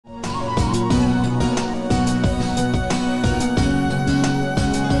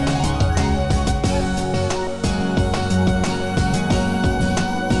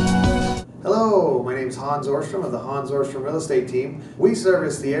Hans Orstrom of the Hans Orstrom Real Estate Team. We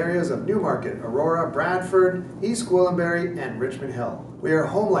service the areas of Newmarket, Aurora, Bradford, East Gwillimbury, and Richmond Hill. We are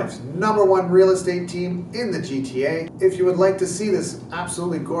Home Life's #1 real estate team in the GTA. If you would like to see this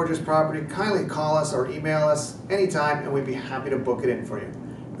absolutely gorgeous property, kindly call us or email us anytime and we'd be happy to book it in for you.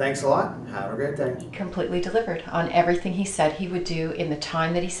 Thanks a lot. Have a great day. Completely delivered on everything he said he would do in the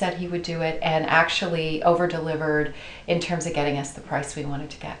time that he said he would do it, and actually over-delivered in terms of getting us the price we wanted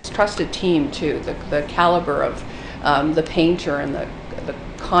to get. Trusted team too, the caliber of the painter and the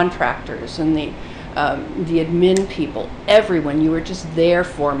contractors and the admin people, everyone, you were just there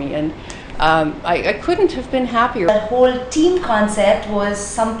for me, and I couldn't have been happier. The whole team concept was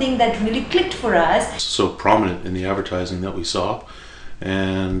something that really clicked for us. So prominent in the advertising that we saw.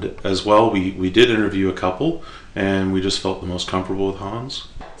 And as well, we did interview a couple, and we just felt the most comfortable with Hans.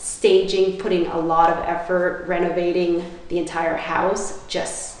 Staging, putting a lot of effort, renovating the entire house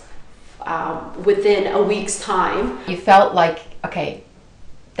just within a week's time. You felt like, okay,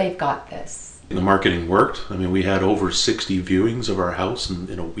 they've got this. The marketing worked. I mean, we had over 60 viewings of our house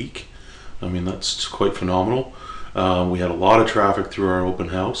in a week. I mean, that's quite phenomenal. We had a lot of traffic through our open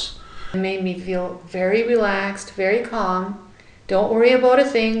house. It made me feel very relaxed, very calm. Don't worry about a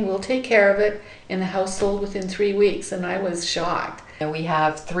thing, we'll take care of it. And the house sold within 3 weeks, and I was shocked. We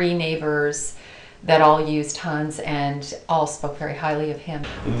have 3 neighbors that all used Hans and all spoke very highly of him.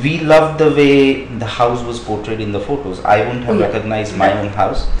 We loved the way the house was portrayed in the photos. I wouldn't have recognized my own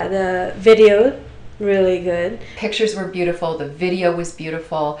house. The video, really good. Pictures were beautiful, the video was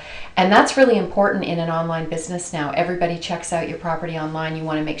beautiful, and that's really important in an online business now. Everybody checks out your property online. You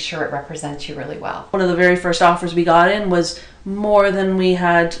want to make sure it represents you really well. One of the very first offers we got in was more than we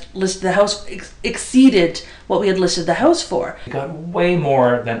had listed the house, exceeded what we had listed the house for. We got way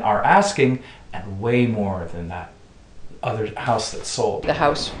more than our asking and way more than that other house that sold. The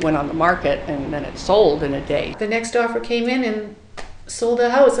house went on the market and then it sold in a day. The next offer came in and sold the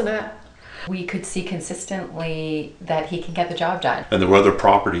house, and we could see consistently that he can get the job done. And there were other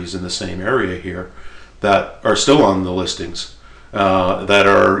properties in the same area here that are still on the listings, that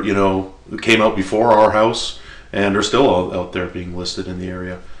are, you know, came out before our house and are still out there being listed in the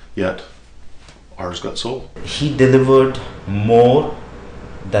area, yet ours got sold. He delivered more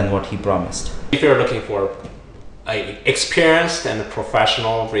than what he promised. If you're looking for an experienced and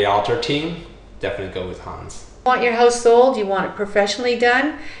professional realtor team, definitely go with Hans. you want your house sold, you want it professionally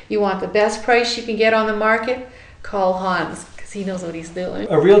done, you want the best price you can get on the market, call Hans, because he knows what he's doing.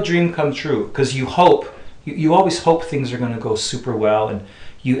 A real dream come true, because you hope, you always hope things are going to go super well, and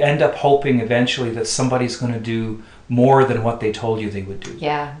you end up hoping eventually that somebody's going to do more than what they told you they would do.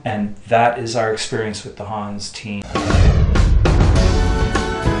 Yeah. And that is our experience with the Hans team.